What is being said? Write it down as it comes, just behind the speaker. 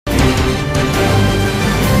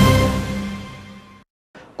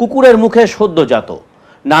কুকুরের মুখে সদ্যজাত।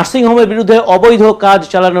 নার্সিংহোমের বিরুদ্ধে অবৈধ কাজ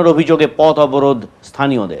চালানোর অভিযোগে পথ অবরোধ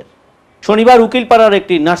স্থানীয়দের। শনিবার উকিলপাড়ার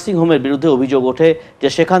একটি নার্সিংহোমের বিরুদ্ধে অভিযোগ ওঠে যে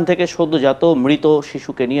সেখান থেকে সদ্যজাত মৃত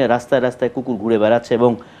শিশুকে নিয়ে রাস্তায় রাস্তায় কুকুর ঘুরে বেড়াচ্ছে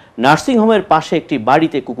এবং নার্সিংহোমের পাশে একটি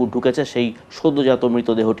বাড়িতে কুকুর ঢুকেছে সেই সদ্যজাত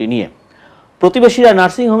মৃতদেহটি নিয়ে। প্রতিবেশীরা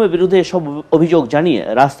নার্সিংহোমের বিরুদ্ধে এসব অভিযোগ জানিয়ে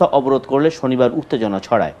রাস্তা অবরোধ করলে শনিবার উত্তেজনা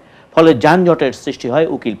ছড়ায়, ফলে যানজটের সৃষ্টি হয়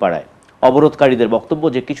উকিলপাড়ায়। অবরোধকারীদের বক্তব্য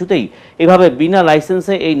যে কিছুতেই এভাবে বিনা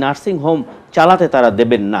লাইসেন্সে এই নার্সিংহোম চালাতে তারা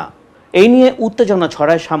দেবেন না। এই নিয়ে উত্তেজনা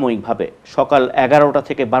ছড়ায় সাময়িকভাবে। সকাল 11টা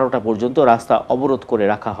থেকে 12টা পর্যন্ত রাস্তা অবরোধ করে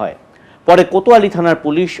রাখা হয়। পরে কোতোয়ালি থানার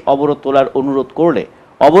পুলিশ অবরোধ তোলার অনুরোধ করলে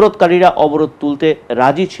অবরোধকারীরা অবরোধ তুলতে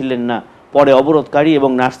রাজি ছিলেন না। পরে অবরোধকারী এবং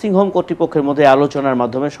নার্সিংহোম কর্তৃপক্ষের মধ্যে আলোচনার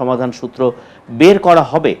মাধ্যমে সমাধান সূত্র বের করা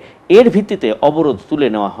হবে, এর ভিত্তিতে অবরোধ তুলে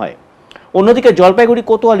নেওয়া হয়। অন্যদিকে জলপাইগুড়ি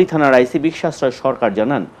কোতোয়ালি থানার আইসি বিশ্বাশ্রয় সরকার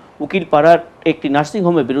জানান, উকিলপাড়ার একটি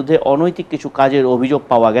নার্সিংহোমের বিরুদ্ধে অনৈতিক কিছু কাজের অভিযোগ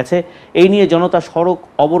পাওয়া গেছে। এই নিয়ে জনতা সড়ক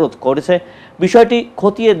অবরোধ করেছে। বিষয়টি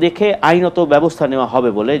খতিয়ে দেখে আইনত ব্যবস্থা নেওয়া হবে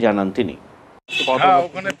বলে জানান তিনি।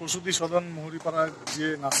 ওখানে প্রসূতি সদন মহুরিপাড়ার যে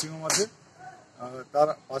নার্সিংহোম আছে তার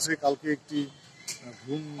পাশে কালকে একটি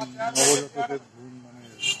নবজাতকের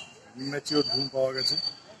ইম্যাচিওর ভ্রূণ পাওয়া গেছে।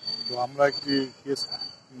 তো আমরা একটি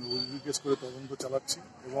কেস করে তদন্ত চালাচ্ছি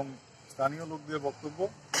এবং স্থানীয় লোকদের বক্তব্য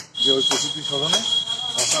যে ওই প্রসূতি সদনে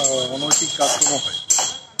অনৈতিক কাজকর্ম হয়।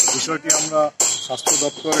 বিষয়টি আমরা স্বাস্থ্য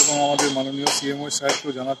দপ্তর এবং আমাদের মাননীয় সিএমও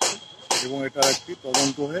সাহেবকেও জানাচ্ছি এবং এটার একটি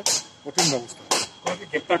তদন্ত হয়ে কঠিন ব্যবস্থা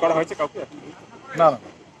গ্রেপ্তার করা হয়েছে কাউকে? না।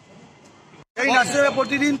 এই নার্সিংহোমে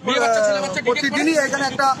প্রতিদিনই এখানে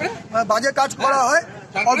একটা বাজে কাজ করা হয়।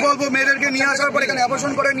 অল্প অল্প মেয়েদেরকে নিয়ে আসার পর এখানে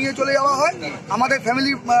অ্যাবর্শন করে নিয়ে চলে যাওয়া হয়। আমাদের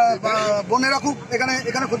ফ্যামিলি বোনেরা খুব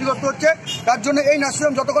এখানে ক্ষতিগ্রস্ত হচ্ছে। তার জন্য এই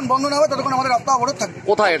নার্সিংহোম যতক্ষণ বন্ধ না হবে ততক্ষণ আমাদের রাস্তা অবরোধ থাকবে।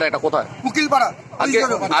 কোথায় এটা কোথায়? উকিলপাড়া।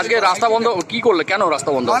 আজকে রাস্তা বন্ধ কি করলে? কেন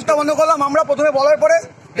রাস্তা বন্ধ? রাস্তা বন্ধ করলাম আমরা প্রথমে বলার পরে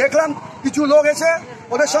দেখলাম কিছু লোক এসে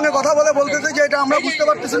ওদের সঙ্গে কথা বলে বলতেছে যে এটা আমরা বুঝতে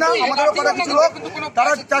পারতেছি না, আমাদেরও পাড়া কিছু লোক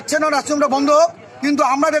তারা চাচ্ছে না নার্সিংহোমটা বন্ধ হোক। কিন্তু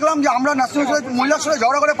আমরা দেখলাম যে আমরা নার্সিংহোমের সাথে মহিলার সাথে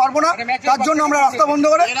ঝগড়া করে পারবো না, তার জন্য আমরা রাস্তা বন্ধ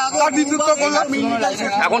করে তার বিদ্যুৎ করলাম।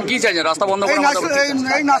 এখন কি চাইছেন? রাস্তা বন্ধ করে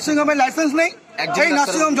এই নার্সিংহোমের লাইসেন্স নেই। এই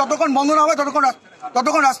নার্সিংহোম যতক্ষণ বন্ধ না হবে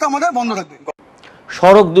ততক্ষণ রাস্তা আমাদের বন্ধ থাকবে।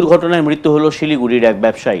 সড়ক দুর্ঘটনায় মৃত্যু হলো শিলিগুড়ির এক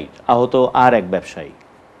ব্যবসায়ী, আহত আর এক ব্যবসায়ী।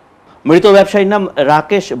 মৃত ব্যবসায়ীর নাম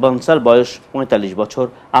রাকেশ বনসাল, বয়স 45 বছর।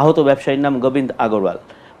 আহত ব্যবসায়ীর নাম গোবিন্দ আগরওয়াল।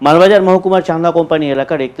 মালবাজার মহকুমার চান্দা কোম্পানি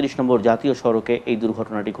এলাকার 31 নম্বর জাতীয় সড়কে এই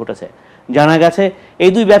দুর্ঘটনাটি ঘটেছে। জানা গেছে,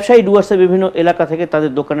 এই দুই ব্যবসায়ী ডুয়ার্সের বিভিন্ন এলাকা থেকে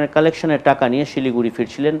তাদের দোকানের কালেকশনের টাকা নিয়ে শিলিগুড়ি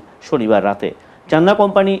ফিরছিলেন শনিবার রাতে। চান্দা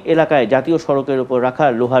কোম্পানি এলাকায় জাতীয় সড়কের ওপর রাখা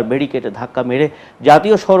লোহার ব্যারিকেডে ধাক্কা মেরে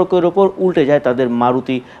জাতীয় সড়কের ওপর উল্টে যায় তাদের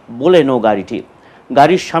মারুতি বোলেনো গাড়িটি।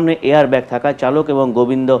 গাড়ির সামনে এয়ার ব্যাগ থাকা চালক এবং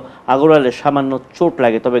গোবিন্দ আগরওয়ালের সামান্য চোট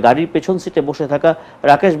লাগে, তবে গাড়ির পেছন সিটে বসে থাকা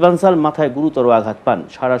রাকেশ বানসাল মাথায় গুরুতর আঘাত পান।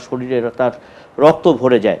 সারা শরীরে তার রক্ত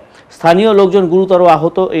ভরে যায়। স্থানীয় লোকজন গুরুতর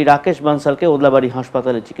আহত এই রাকেশ বানসালকে ওদলাবাড়ি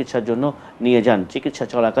হাসপাতালে চিকিৎসার জন্য নিয়ে যান। চিকিৎসা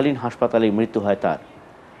চলাকালীন হাসপাতালেই মৃত্যু হয় তার।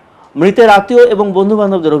 মৃতের আত্মীয় এবং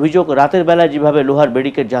বন্ধুবান্ধবদের অভিযোগ, রাতের বেলায় যেভাবে লোহার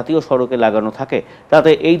ব্যারিকেড জাতীয় সড়কে লাগানো থাকে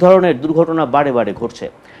তাতে এই ধরনের দুর্ঘটনা বারে বারে ঘটছে।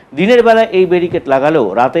 দিনের বেলায় এই ব্যারিকেড লাগালেও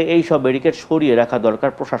রাতে এই সব ব্যারিকেড সরিয়ে রাখা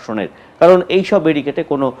দরকার প্রশাসনের, কারণ এই সব ব্যারিকেডে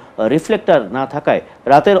কোনো রিফ্লেক্টর না থাকায়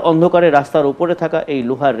রাতের অন্ধকারে রাস্তার উপরে থাকা এই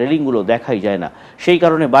লোহার রেলিংগুলো দেখাই যায় না। সেই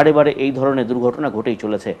কারণে বারে বারে এই ধরনের দুর্ঘটনা ঘটেই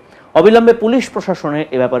চলেছে। অবিলম্বে পুলিশ প্রশাসনের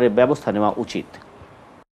এ ব্যাপারে ব্যবস্থা নেওয়া উচিত।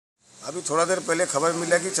 अभी थोड़ा देर पहले खबर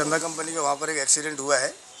मिला कि चंदा कंपनी के वहाँ पर एक एक्सीडेंट हुआ है।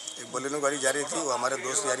 एक बोलेनो गाड़ी जा रही थी, वो हमारे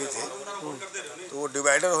दोस्त जा रही थे, तो वो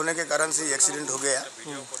डिवाइडर होने के कारण से एक्सीडेंट हो गया।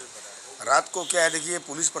 रात को क्या है, देखिए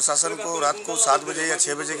पुलिस प्रशासन को रात को 7 बजे या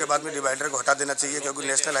 6 बजे के बाद में डिवाइडर को हटा देना चाहिए, क्योंकि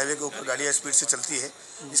नेशनल हाईवे के ऊपर गाड़ियाँ स्पीड से चलती है।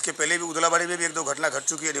 इसके पहले भी उदलाबाड़ी में भी 1-2 घटना घट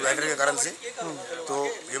चुकी है डिवाइडर के कारण से। तो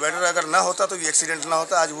डिवाइडर अगर ना होता तो ये एक्सीडेंट ना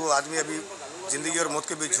होता। आज वो आदमी अभी ज़िंदगी और मौत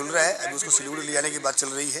के बीच झूल रहा है। अभी उसको सिलीगुड़ी ले जाने की बात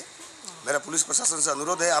चल रही है। मेरा पुलिस प्रशासन से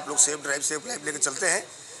अनुरोध है, आप लोग सेफ ड्राइव सेफ लाइफ लेकर चलते हैं।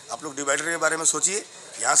 आप लोग डिवाइडर के बारे में सोचिए।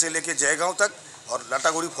 यहाँ से लेके जयगांव तक और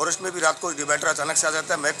लाटागुड़ी फॉरेस्ट में भी रात को डिवाइडर अचानक से आ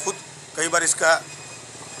जाता है। मैं खुद कई बार इसका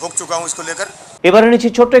भोग चुका हूँ इसको लेकर। এবারে নিচ্ছি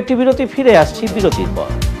ছোট্ট একটি বিরতি, ফিরে আসছি বিরতির পর।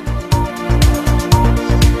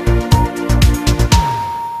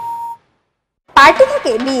 পার্টি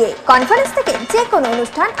থেকে বিয়ে, কনফারেন্স থেকে যে কোনো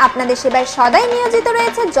অনুষ্ঠান, আপনাদের সেবায় সদাই নিয়োজিত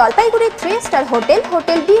রয়েছে জলপাইগুড়ির 3 star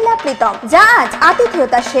hotel de la Pritam, যা আজ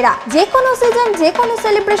আতিথেয়তার সেরা। যে কোনো সিজন, যে কোনো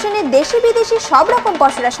সেলিব্রেশনে দেশি বিদেশি সব রকম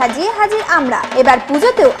পসরা সাজিয়ে হাজির আমরা। এবার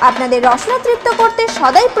পুজোতেও আপনাদের রসনা তৃপ্ত করতে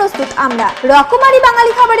সদাই প্রস্তুত আমরা। রকমারি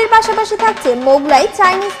বাঙালি খাবারের পাশাপাশি থাকছে Mughlai,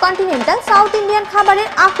 Chinese, continental, south Indian খাবারের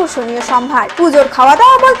আকর্ষণীয় সম্ভার। পুজোর খাওয়া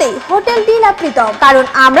দাওয়া বলতেই হোটেল ডি লা প্রীতম, কারণ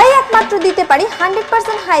আমরাই একমাত্র দিতে পারি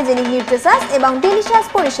 100% হাইজেনিক, নিউট্রিশাস এবং ডেলিশিয়াস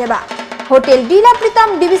পরিষেবা। Hotel de la Pritam,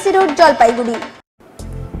 DVC road, Jalpaiguri.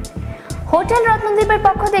 Hotel রত্নদ্বীপের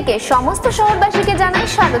পক্ষ থেকে সমস্ত শহরবাসীকে জানাই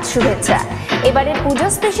স্বাগত শুভেচ্ছা। এবারের পুজো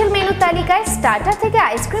স্পেশাল মেনু তালিকায় স্টার্টার থেকে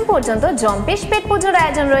আইসক্রিম পর্যন্ত জম্পেশ পেট পুজোর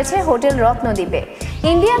আয়োজন রয়েছে হোটেল রত্নদ্বীপে।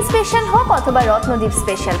 ইন্ডিয়ান স্পেশাল হোক অথবা রত্নদ্বীপ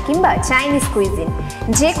স্পেশাল কিংবা চাইনিজ কুইজিন,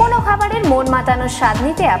 যে কোনো খাবারের মন মাতানোর স্বাদ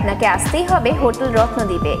নিতে আপনাকে আসতেই হবে হোটেল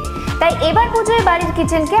রত্নদ্বীপে। তাই এবার পুজোয় বাড়ির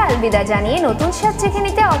কিচেনকে আলবিদা জানিয়ে নতুন স্বাদ চেখে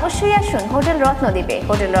নিতে অবশ্যই আসুন hotel রত্নদ্বীপে।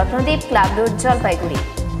 Hotel Ratnadweep, club road, Jalpaiguri.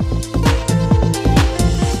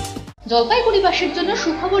 জলপাইগুড়িবাসীর জন্য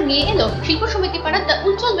সুখবর নিয়ে এলো শিল্প সমিতি পাড়ার দ্য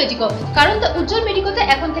উজ্জ্বল মেডিকো। কারণ দ্য উজ্জ্বল মেডিকোতে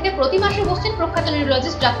এখন থেকে প্রতি মাসে বসছেন প্রখ্যাত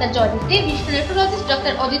নিউরোলজিস্ট ডাক্তার জয়দীপ দে, বিশিষ্ট নেফ্রোলজিস্ট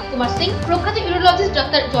ডাক্তার অজিত কুমার সিং, প্রখ্যাত ইউরোলজিস্ট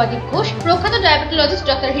ডাক্তার জয়দীপ ঘোষ, প্রখ্যাত ডায়াবেটোলজিস্ট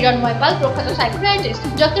ডাক্তার হিরণময় পাল, প্রখ্যাত সাইকিয়াট্রিস্ট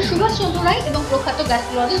ডাক্তার সুভাষ চন্দ্র রায় এবং প্রখ্যাত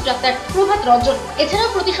গ্যাস্ট্রোলজিস্ট ডাক্তার প্রভাত রঞ্জন। এছাড়াও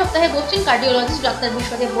প্রতি সপ্তাহে বসছেন cardiologist doctor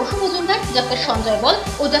Biswadeb Basu Majumdar, doctor Sanjay বল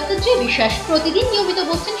ও ডাক্তার জি বিশ্বাস। প্রতিদিন নিয়মিত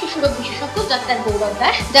বসছেন শিশুরোগ বিশেষজ্ঞ ডাক্তার গৌরব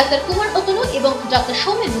দাস, ডাক্তার কুমার অতনু এবং ডাক্তার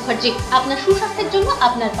সৌমেন মুখার্জি। আপনার সুস্বাস্থ্যের জন্য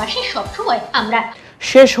আপনার পাশে সবসময় আমরা।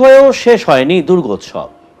 শেষ হয়েও শেষ হয়নি দুর্গোৎসব।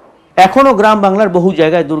 এখনো গ্রাম বাংলার বহু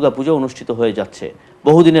জায়গায় দুর্গাপুজো অনুষ্ঠিত হয়ে যাচ্ছে।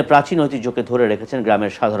 বহুদিনের প্রাচীন ঐতিহ্যকে ধরে রেখেছেন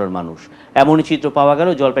গ্রামের সাধারণ মানুষ। এমনই চিত্র পাওয়া গেল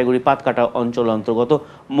জলপাইগুড়ি পাতকাটা অঞ্চল অন্তর্গত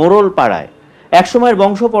মোরল পাড়ায়। একসময়ের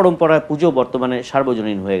বংশ পরম্পরায় পুজো বর্তমানে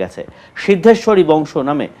সার্বজনীন হয়ে গেছে। সিদ্ধেশ্বরী বংশ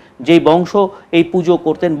নামে যেই বংশ এই পুজো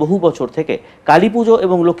করতেন বহু বছর থেকে, কালী পুজো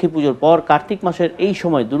এবং লক্ষ্মী পুজোর পর কার্তিক মাসের এই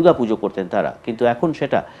সময় দুর্গা পুজো করতেন তারা, কিন্তু এখন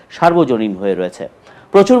সেটা সার্বজনীন হয়ে রয়েছে।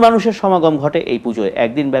 প্রচুর মানুষের সমাগম ঘটে এই পুজোয়।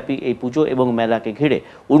 একদিন ব্যাপী এই পুজো এবং মেলাকে ঘিরে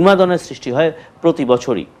উন্মাদনের সৃষ্টি হয় প্রতি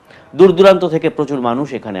বছরই। দূর দূরান্ত থেকে প্রচুর মানুষ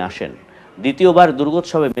এখানে আসেন। দ্বিতীয়বার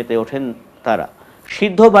দুর্গোৎসবে মেতে ওঠেন তারা।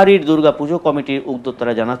 সিদ্ধ বাড়ির দুর্গাপুজো কমিটির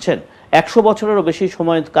উদ্যোক্তারা জানাচ্ছেন 100 বছরেরও বেশি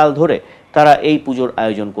সময়কাল ধরে তারা এই পুজোর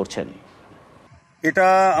আয়োজন করছেন। এটা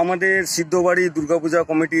আমাদের সিদ্ধবাড়ি দুর্গাপূজা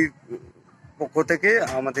কমিটির পক্ষ থেকে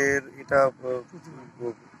আমাদের এটা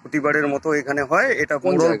প্রতিবারের মতো এখানে হয়। এটা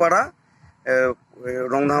মোড়লপাড়া,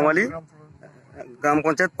 রংধামালি গ্রাম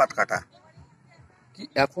পঞ্চায়েত, পাতকাটা। কি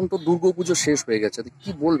এখন তো দুর্গাপুজো শেষ হয়ে গেছে, কি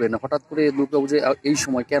বলবেন হঠাৎ করে দুর্গাপুজো এই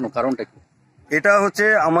সময় কেন, কারণটা কি? এটা হচ্ছে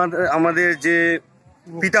আমাদের যে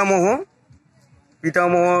পিতামহ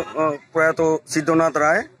প্রয়াত সিদ্ধনাথ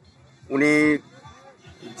রায়, উনি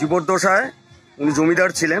জীবদ্দশায় উনি জমিদার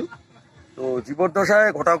ছিলেন। তো জীবদ্দশায়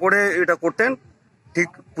ঘটা করে এটা করতেন ঠিক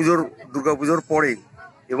দুর্গাপুজোর পরেই,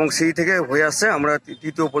 এবং সেই থেকে হয়ে আসছে। আমরা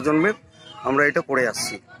তৃতীয় প্রজন্মের আমরা এটা করে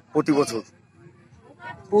আসছি প্রতি বছর।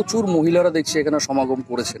 প্রচুর মহিলারা দেখছি এখানে সমাগম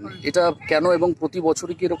করেছেন, এটা কেন এবং প্রতি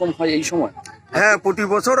বছরই কি এরকম হয় এই সময়? হ্যাঁ, প্রতি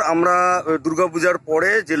বছর আমরা দুর্গাপূজার পরে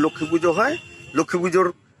যে লক্ষ্মী পুজো হয়, লক্ষ্মী পুজোর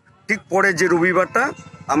ঠিক পরে যে রবিবারটা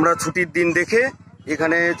আমরা ছুটির দিন দেখে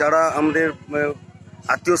এখানে যারা আমাদের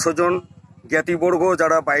আত্মীয় স্বজন জ্ঞাতিবর্গ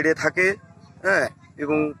যারা বাইরে থাকে, হ্যাঁ,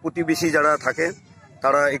 এবং প্রতিবেশী যারা থাকে,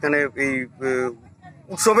 তারা এখানে এই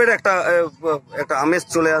উৎসবের একটা আমেজ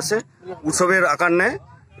চলে আসে, উৎসবের আকার নেয়।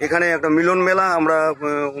 এখানে একটা মিলন মেলা আমরা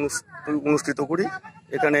অনুষ্ঠিত করি।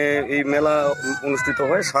 এখানে এই মেলা অনুষ্ঠিত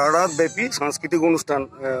হয়, সারা রাত ব্যাপী সাংস্কৃতিক অনুষ্ঠান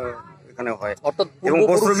এখানে হয়, এবং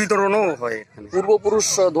বস্ত্র বিতরণও হয়। পূর্বপুরুষ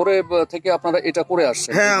ধরে থেকে আপনারা এটা করে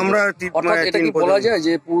আসছেন? হ্যাঁ, আমরা এটা কি বলা যায়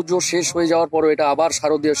যে পুজো শেষ হয়ে যাওয়ার পর এটা আবার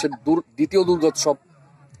শারদীয় দ্বিতীয় দুর্গোৎসব?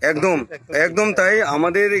 একদম তাই।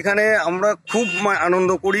 আমাদের এখানে আমরা খুব আনন্দ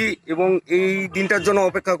করি এবং এই দিনটার জন্য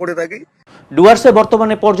অপেক্ষা করে থাকি। ডুয়ার্সে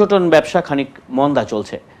বর্তমানে পর্যটন ব্যবসা খানিক মন্দা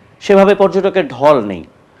চলছে, সেভাবে পর্যটকের ঢল নেই।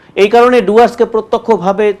 এই কারণে ডুয়ার্সকে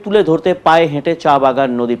প্রত্যক্ষভাবে তুলে ধরতে পায়ে হেঁটে চা বাগান,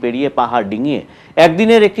 নদী পেরিয়ে, পাহাড় ডিঙিয়ে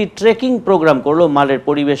একদিনের একটি ট্রেকিং প্রোগ্রাম করল মালের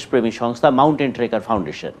পরিবেশ প্রেমী সংস্থা মাউন্টেন ট্রেকার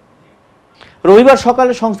ফাউন্ডেশন। রবিবার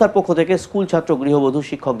সকালে সংস্থার পক্ষ থেকে স্কুল ছাত্র, গৃহবধূ,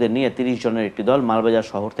 শিক্ষকদের নিয়ে 30 জনের একটি দল মালবাজার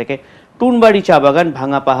শহর থেকে টুনবাড়ি চা বাগান,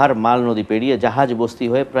 ভাঙা পাহাড়, মাল নদী পেরিয়ে জাহাজ বস্তি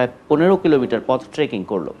হয়ে প্রায় 15 কিলোমিটার পথ ট্রেকিং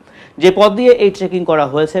করলো। যে পথ দিয়ে এই ট্রেকিং করা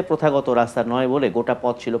হয়েছে প্রথাগত রাস্তা নয় বলে গোটা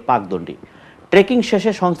পথ ছিল পাকদণ্ডী। ট্রেকিং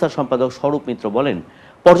শেষে সংস্থার সম্পাদক স্বরূপ মিত্র বলেন,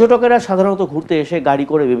 পর্যটকেরা সাধারণত ঘুরতে এসে গাড়ি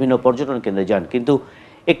করে বিভিন্ন পর্যটন কেন্দ্রে যান, কিন্তু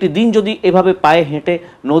একটি দিন যদি এভাবে পায়ে হেঁটে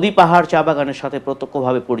নদী, পাহাড়, চা বাগানের সাথে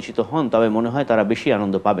প্রত্যক্ষভাবে পরিচিত হন, তবে মনে হয় তারা বেশি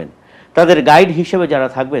আনন্দ পাবেন। তাদের গাইড হিসেবে যারা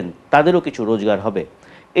থাকবেন তাদেরও কিছু রোজগার হবে,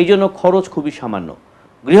 এই জন্য খরচ খুবই সামান্য।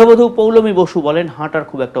 গৃহবধূ পৌলমী বসু বলেন, হাঁটার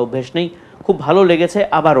খুব একটা অভ্যেস নেই, খুব ভালো লেগেছে,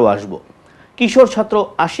 আবারও আসবো। কিশোর ছাত্র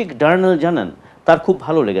আশিক ডার্নেল জানান, তার খুব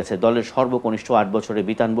ভালো লেগেছে। দলের সর্বকনিষ্ঠ 8 বছরের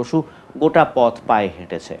বিতান বসু গোটা পথ পায়ে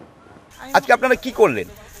হেঁটেছে। আজকে আপনারা কি করলেন?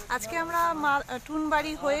 আজকে আমরা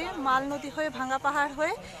টুনবাড়ি হয়ে, মাল নদী হয়ে, ভাঙা পাহাড়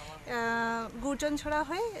হয়ে, গুরজনছড়া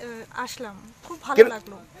হয়ে আসলাম। খুব ভালো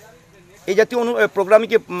লাগলো। এই জাতীয় প্রোগ্রামে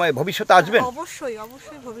কি ভবিষ্যতে আসবেন? অবশ্যই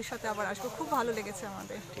ভবিষ্যতে আবার আসবো। খুব ভালো লেগেছে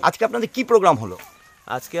আমাদের। আজকে আপনাদের কি প্রোগ্রাম হলো?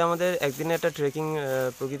 আজকে আমাদের একদিনে একটা ট্রেকিং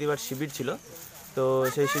প্রকৃতিবার শিবির ছিল। তো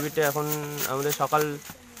সেই শিবিরটা এখন আমাদের সকাল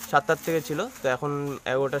 7টার থেকে ছিল, তো এখন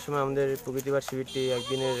 11টার সময় আমাদের প্রকৃতিবার শিবিরটি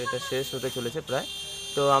একদিনের এটা শেষ হতে চলেছে প্রায়।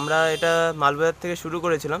 তো আমরা এটা মালবাজার থেকে শুরু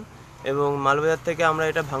করেছিলাম এবং মালবাজার থেকে আমরা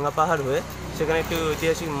এটা ভাঙ্গা পাহাড় হয়ে সেখানে একটি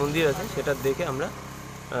ঐতিহাসিক মন্দির আছে, সেটা দেখে আমরা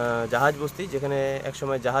জাহাজ বস্তি, যেখানে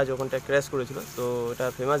একসময় জাহাজ ওখানটা ক্র্যাশ করেছিল, তো এটা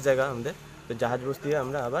ফেমাস জায়গা আমাদের, তো জাহাজ বস্তি হয়ে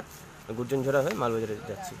আমরা আবার গুর্জনঝরা হয়ে মালবাজারে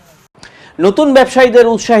যাচ্ছি। নতুন ব্যবসায়ীদের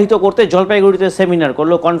উৎসাহিত করতে জলপাইগুড়িতে সেমিনার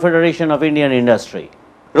করল কনফেডারেশন অফ ইন্ডিয়ান ইন্ডাস্ট্রি।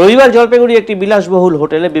 রবিবার জলপাইগুড়ি একটি বিলাসবহুল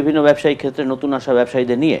হোটেলে বিভিন্ন ব্যবসায়িক ক্ষেত্রে নতুন আসা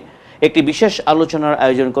ব্যবসায়ীদের নিয়ে একটি বিশেষ আলোচনার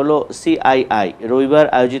আয়োজন করল সিআইআই। রবিবার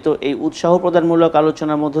আয়োজিত এই উৎসাহ প্রদানমূলক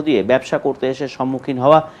আলোচনার মধ্য দিয়ে ব্যবসা করতে এসে সম্মুখীন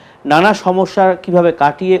হওয়া নানা সমস্যার কিভাবে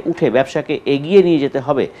কাটিয়ে উঠে ব্যবসাকে এগিয়ে নিয়ে যেতে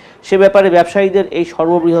হবে সে ব্যাপারে ব্যবসায়ীদের এই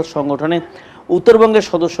সর্ববৃহৎ সংগঠনে উত্তরবঙ্গের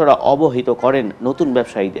সদস্যরা অবহিত করেন নতুন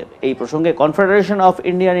ব্যবসায়ীদের। এই প্রসঙ্গে কনফেডারেশন অফ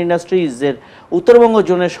ইন্ডিয়ান ইন্ডাস্ট্রিজের উত্তরবঙ্গ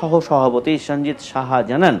জোনের সহ সভাপতি সঞ্জিত সাহা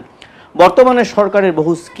জানান, বর্তমানে সরকারের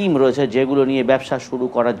বহু স্কিম রয়েছে যেগুলো নিয়ে ব্যবসা শুরু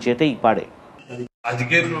করা যেতেই পারে।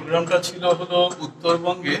 আজকের প্রোগ্রামটা ছিল হলো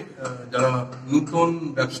উত্তরবঙ্গে যারা নতুন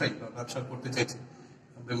ব্যবসায়ী বা ব্যবসা করতে চাইছে,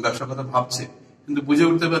 ব্যবসার কথা ভাবছে কিন্তু বুঝে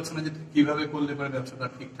উঠতে পারছে না যে কিভাবে করলে পরে ব্যবসাটা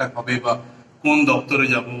ঠিকঠাক হবে বা কোন দপ্তরে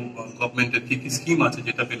যাব, গভর্নমেন্টের কি কি স্কিম আছে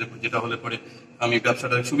যেটা পেলে যেটা হলে পরে আমি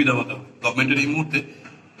ব্যবসাটা সুবিধা মতো হবে। গভর্নমেন্টের এই মুহূর্তে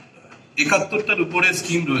 ৭১টার উপরে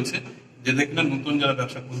স্কিম রয়েছে যেটা কিনা নতুন যারা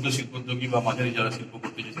ব্যবসা ক্ষুদ্র শিল্পোদ্যোগী বা মাঝারি যারা শিল্প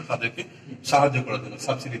করতে চাইছে তাদেরকে সাহায্য করার জন্য,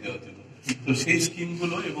 সাবসিডি দেওয়ার জন্য। তো সেই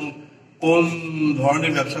স্কিমগুলো এবং কোন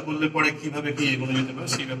ধরনের ব্যবসা করলে পরে কিভাবে কি এগোনো যেতে পারে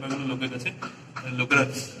সেই ব্যাপারগুলো লোকেরা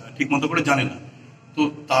ঠিক মতো করে জানে না। তো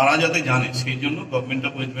তারা যাতে জানে সেই জন্য গভর্নমেন্ট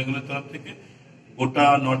অফ ওয়েস্ট বেঙ্গলের তরফ থেকে গোটা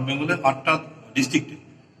নর্থ বেঙ্গলের 8টা ডিস্ট্রিক্টে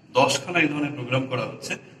 10খানা এই ধরনের প্রোগ্রাম করা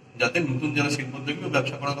হচ্ছে, যাতে নতুন যারা শিল্পোদ্যোগী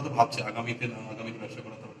ব্যবসা করার কথা ভাবছে, আগামীতে ব্যবসা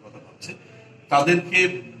করার কথা ভাবছে, তাদেরকে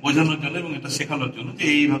বোঝানোর জন্য এবং এটা শেখানোর জন্য যে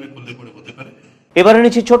এইভাবে করলে পরে হতে পারে। এবারে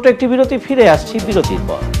নিচ্ছি ছোট্ট একটি বিরতি, ফিরে আসছি বিরতির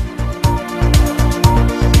পর।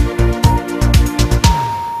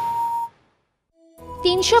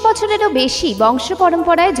 ৩০০ বছরেরও বেশি বংশ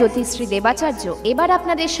পরম্পরায় জ্যোতিশ্রী দেবাচার্য এবার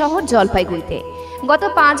আপনাদের শহর জলপাইগুড়িতে। গত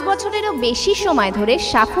 5 বছরেরও বেশি সময় ধরে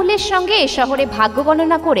সাফল্যের সঙ্গে এ শহরে ভাগ্য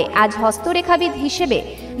গণনা করে আজ হস্তরেখাবিদ হিসেবে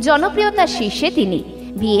জনপ্রিয়তার শীর্ষে তিনি।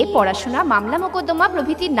 বিয়ে, পড়াশোনা, মামলা মোকদ্দমা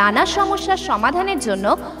প্রভৃতি নানা সমস্যার সমাধানের জন্য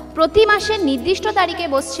প্রতি মাসের নির্দিষ্ট তারিখে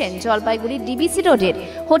বসছেন জলপাইগুড়ি ডিবিসি রোডের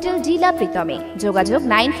হোটেল ডিলা প্রীতমে। যোগাযোগ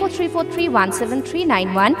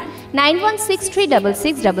 9434317391,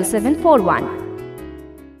 9163667741।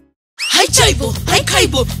 হাই চাইবো, হাই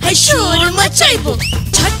খাইবো, হাই শোরমা চাইবো,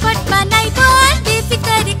 ঝটপট বানাইবো আর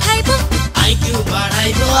বেফিকারে খাইবো, আইকিউ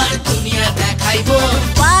বাড়াইবো আর দুনিয়া দেখাইবো।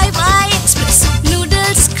 ওয়াই এক্সপ্রেস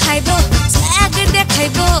নুডলস খাইবো, স্ন্যাগার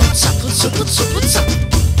দেখাইবো, সাপুত সাপুত সাপুত সাপুত।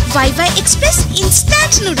 ওয়াই এক্সপ্রেস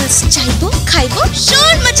ইনস্ট্যান্ট নুডলস চাইবো, খাইবো,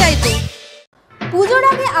 শোরমা চাইবো। পুজোর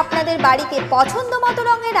আগে আপনাদের বাড়িকে পছন্দ মতো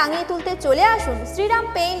রঙে রাঙিয়ে তুলতে চলে আসুন শ্রীরাম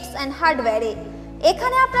পেইন্টস অ্যান্ড হার্ডওয়্যারে।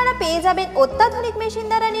 এখানে আপনারা পেয়ে যাবেন অত্যাধুনিক মেশিন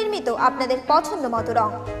দ্বারা নির্মিত আপনাদের পছন্দ মতো রং।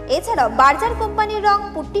 এছাড়াও বার্জার কোম্পানির রং,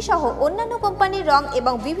 পুট্টি সহ অন্যান্য কোম্পানির রং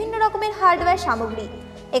এবং বিভিন্ন রকমের হার্ডওয়্যার সামগ্রী।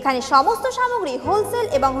 এখানে সমস্ত সামগ্রী হোলসেল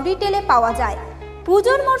এবং রিটেলে পাওয়া যায়।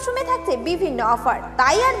 পুজোর মরশুমে থাকছে বিভিন্ন অফার,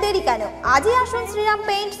 তাই আর দেরি কেন, আজই আসুন শ্রীরাম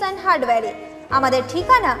পেইন্টস অ্যান্ড হার্ডওয়্যারে। আমাদের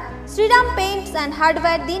ঠিকানা Shriram Paints and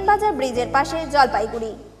hardware, Dinbazar ব্রিজের পাশে,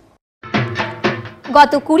 জলপাইগুড়ি।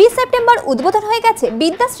 গত 20 সেপ্টেম্বর উদ্বোধন হয়ে গেছে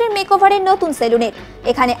বিদ্যাশ্রী মেকওভারের নতুন সেলুনের।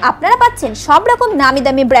 এখানে আপনারা পাচ্ছেন সব রকম নামি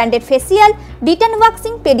দামি branded facial, detain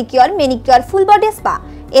waxing, pedicure, manicure, full body spa.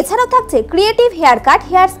 এছাড়াও থাকছে creative hair cut,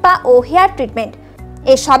 hair spa ও হেয়ার ট্রিটমেন্ট।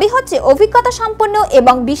 এ সবই হচ্ছে অভিজ্ঞতা সম্পন্ন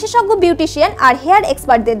এবং বিশেষজ্ঞ বিউটিশিয়ান আর হেয়ার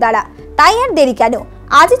এক্সপার্টদের দ্বারা। তাই আর দেরি কেন,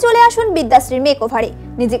 আজই চলে আসুন বিদ্যাশ্রী মেকওভারে।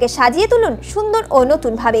 নিজেকে সাজিয়ে তুলুন সুন্দর ও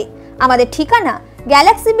নতুন ভাবে। আমাদের ঠিকানা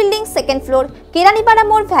Galaxy building, 2nd floor, Keranipara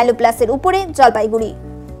মোড়, ভ্যালু প্লাসের উপরে, জলপাইগুড়ি।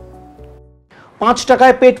 5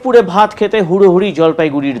 টাকায় পেট পুড়ে ভাত খেতে হুড়োহুড়ি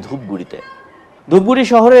জলপাইগুড়ির ধূপগুড়িতে। ধূপগুড়ি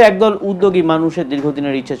শহরের একদল উদ্যোগী মানুষের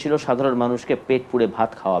দীর্ঘদিনের ইচ্ছা ছিল সাধারণ মানুষকে পেট পুড়ে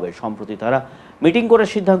ভাত খাওয়াবে। সম্প্রতি তারা মিটিং করে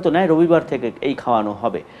সিদ্ধান্ত নেয় রবিবার থেকে এই খাওয়ানো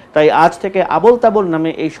হবে। তাই আজ থেকে আবল তাবল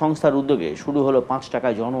নামে এই সংস্থার উদ্যোগে শুরু হলো 5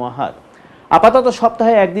 টাকায় জন আহার। আপাতত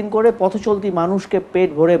সপ্তাহে একদিন করে পথচলতি মানুষকে পেট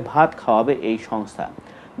ভরে ভাত খাওয়াবে এই সংস্থা।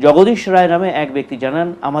 জগদীশ রায় নামে এক ব্যক্তি জানান,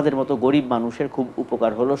 আমাদের মতো গরিব মানুষের খুব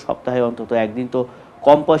উপকার হলো, সপ্তাহে অন্তত একদিন তো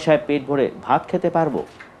কম পয়সায় পেট ভরে ভাত খেতে পারবো।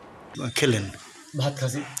 খেলেন? ভাত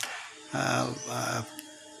খাসি।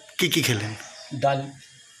 কি কি খেলেন? ডাল,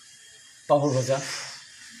 পাঁপড় ভাজা,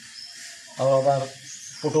 আবার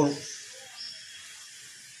পটল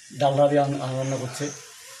ডালনা দিয়ে রান্না করছে,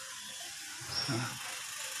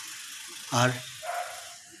 আর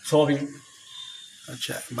সোয়াবিন।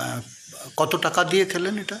 আচ্ছা, কত টাকা দিয়ে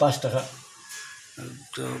খেলেন এটা? 5 টাকা।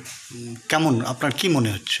 তো কেমন, আপনার কি মনে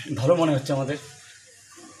হচ্ছে? ভালো মনে হচ্ছে আমাদের।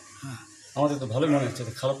 আমাদের তো ভালোই মনে হচ্ছে,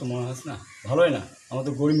 তো খারাপ তো মনে হচ্ছে না, ভালোই না।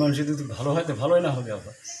 আমাদের গরিব মানুষের যদি ভালো হয় তো ভালোই না হবে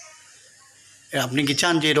আবার। আপনি কি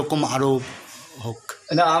চান যে এরকম আরও হোক?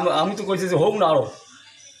 না, আমি তো বলছি যে হোক না, আরও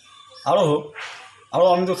হোক, আরও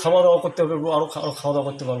আমি তো খাওয়া দাওয়া করতে পারবো, আরও খাওয়া দাওয়া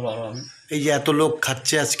করতে পারবো আরও। আমি এই যে এত লোক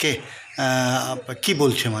খাচ্ছে আজকে, কি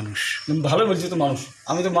বলছে মানুষ? ভালোই বলছে তো মানুষ,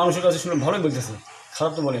 আমি তো মানুষের কাছে শুনলাম ভালোই বলতেছে,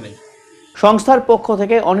 খারাপ তো বলে নাই। সংস্থার পক্ষ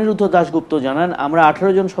থেকে অনিরুদ্ধ দাশগুপ্ত জানান, আমরা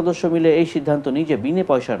 18 জন সদস্য মিলে এই সিদ্ধান্ত নিই যে বিনে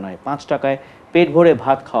পয়সা নয়, 5 টাকায় পেট ভরে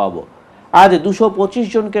ভাত খাওয়াবো। আজ 225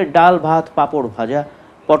 জনকে ডাল, ভাত, পাঁপড় ভাজা,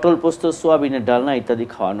 পটল পোস্ত, সোয়াবিনের ডালনা ইত্যাদি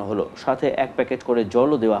খাওয়ানো হলো, সাথে 1 প্যাকেট করে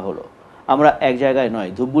জলও দেওয়া হলো। আমরা এক জায়গায় নয়,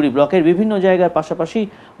 ধূপগুড়ি ব্লকের বিভিন্ন জায়গার পাশাপাশি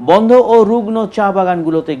বন্ধ ও রুগ্ন চা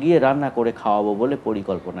বাগানগুলোতে গিয়ে রান্না করে খাওয়াবো বলে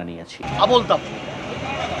পরিকল্পনা নিয়েছি। আবলতাপ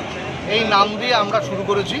এই নাম দিয়ে আমরা শুরু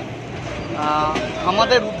করেছি।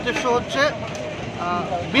 আমাদের উদ্দেশ্য হচ্ছে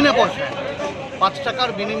বিনা পয়সায় 5 টাকার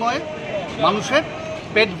বিনিময়ে মানুষের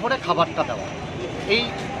পেট ভরে খাবারটা দেওয়া, এই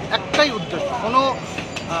একটাই উদ্দেশ্য। কোনো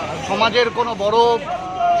সমাজের কোনো বড়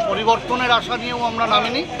পরিবর্তনের আশা নিয়েও আমরা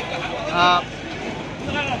নামিনি।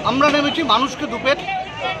 আমরা নেমেছি মানুষকে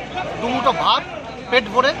দুমুঠো ভাত পেট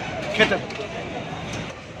ভরে খেতে।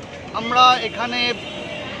 আমরা এখানে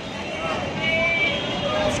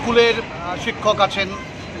স্কুলের শিক্ষক আছেন,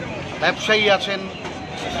 ব্যবসায়ী আছেন,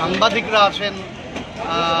 সাংবাদিকরা আছেন,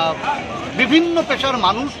 বিভিন্ন পেশার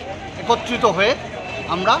মানুষ একত্রিত হয়ে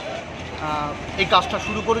আমরা এই কাজটা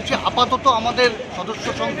শুরু করেছি। আপাতত আমাদের সদস্য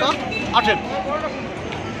সংখ্যা 18।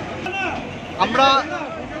 আমরা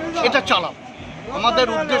এটা চালাব। আমাদের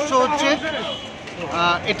উদ্দেশ্য হচ্ছে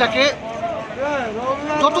এটাকে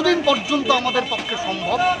যতদিন পর্যন্ত আমাদের পক্ষে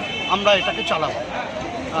সম্ভব আমরা এটাকে চালাব।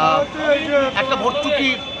 একটা ভর্তুকি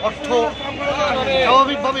অর্থ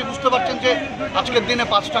স্বাভাবিকভাবেই বুঝতে পারছেন যে আজকের দিনে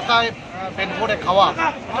 5 টাকায় পেট ভরে খাওয়া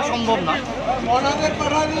এটা সম্ভব না।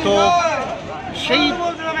 তো সেই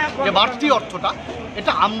যে বাড়তি অর্থটা,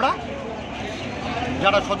 এটা আমরা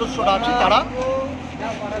যারা সদস্যরা আছি তারা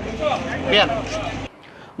বেয়ার করছি।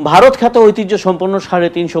 ভারত খ্যাত ঐতিহ্য সম্পন্ন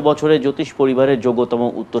 350 বছরের জ্যোতিষ পরিবারের যোগ্যতম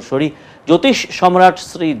উত্তরসূরি জ্যোতিষ সম্রাট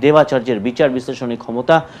শ্রী দেবাচার্যের বিচার বিশ্লেষণী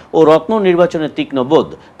ক্ষমতা ও রত্ন নির্বাচনের তীক্ষ্ণ বোধ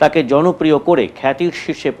তাকে জনপ্রিয় করে খ্যাতির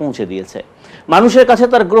শীর্ষে পৌঁছে দিয়েছে। মানুষের কাছে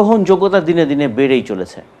তার গ্রহণযোগ্যতা দিনে দিনে বেড়েই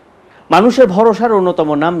চলেছে। মানুষের ভরসার অন্যতম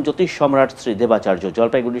নাম জ্যোতিষ সম্রাট শ্রী দেবাচার্য।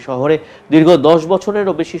 জলপাইগুড়ি শহরে দীর্ঘ 10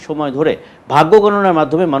 বছরেরও বেশি সময় ধরে ভাগ্য গণনার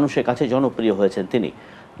মাধ্যমে মানুষের কাছে জনপ্রিয় হয়েছেন তিনি।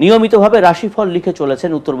 নিয়মিতভাবে রাশিফল লিখে চলেছেন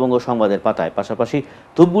উত্তরবঙ্গ সংবাদের পাতায়, পাশাপাশি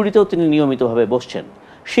ধূপগুড়িতেও তিনি নিয়মিতভাবে বসছেন।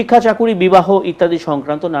 শিক্ষা, চাকুরি, বিবাহ ইত্যাদি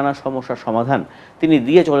সংক্রান্ত নানা সমস্যার সমাধান তিনি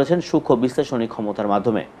দিয়ে চলেছেন সূক্ষ্ম বিশ্লেষণী ক্ষমতার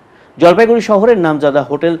মাধ্যমে। জলপাইগুড়ি শহরের নামজাদা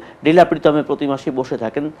হোটেল ডিলা প্রীতমে প্রতি মাসে বসে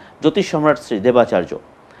থাকেন জ্যোতিষ সম্রাট শ্রী দেবাচার্য।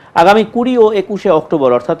 আগামী 20 ও 21শে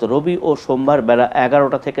অক্টোবর অর্থাৎ রবি ও সোমবার বেলা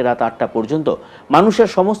 11টা থেকে রাত 8টা পর্যন্ত মানুষের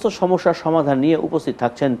সমস্ত সমস্যার সমাধান নিয়ে উপস্থিত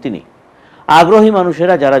থাকছেন তিনি। আগ্রহী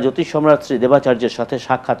মানুষেরা যারা জ্যোতিষ সম্রাট শ্রী দেবাচার্যের সাথে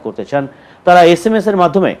সাক্ষাৎ করতে চান তারা SMS এর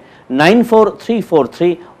মাধ্যমে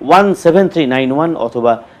 9434317391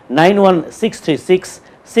 অথবা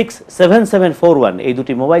 9163667741 এই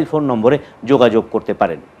দুটি মোবাইল ফোন নম্বরে যোগাযোগ করতে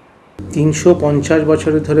পারেন। 350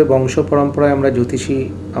 বছরের ধরে বংশ পরম্পরায় আমরা জ্যোতিষী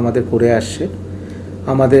আমাদের করে আসছে।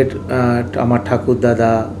 আমার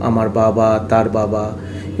ঠাকুরদাদা, আমার বাবা, তার বাবা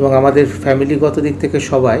এবং আমাদের ফ্যামিলিগত দিক থেকে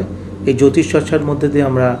সবাই এই জ্যোতিষ চর্চার মধ্যে দিয়ে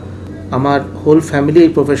আমার হোল ফ্যামিলি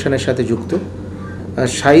এই প্রফেশনের সাথে যুক্ত।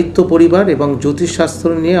 সাহিত্য পরিবার এবং জ্যোতিষশাস্ত্র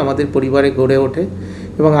নিয়ে আমাদের পরিবারে গড়ে ওঠে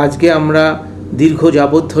এবং আজকে আমরা দীর্ঘ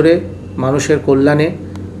যাবৎ ধরে মানুষের কল্যাণে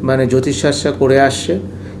জ্যোতিষশাস্ত্র করে আসছে।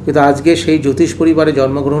 কিন্তু আজকে সেই জ্যোতিষ পরিবারে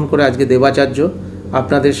জন্মগ্রহণ করে আজকে দেবাচার্য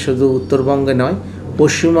আপনাদের শুধু উত্তরবঙ্গে নয়,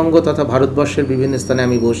 পশ্চিমবঙ্গ তথা ভারতবর্ষের বিভিন্ন স্থানে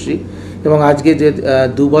আমি বসছি এবং আজকে যে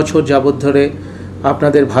 2 বছর যাবৎ ধরে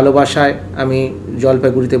আপনাদের ভালোবাসায় আমি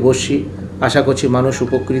জলপাইগুড়িতে বসছি। আশা করছি মানুষ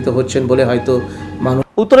উপকৃত হচ্ছেন বলে হয়তো মানুষ।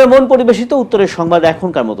 উত্তরের মন পরিবেশিত উত্তরের সংবাদ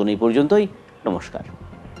এখনকার মতন এই পর্যন্তই। নমস্কার।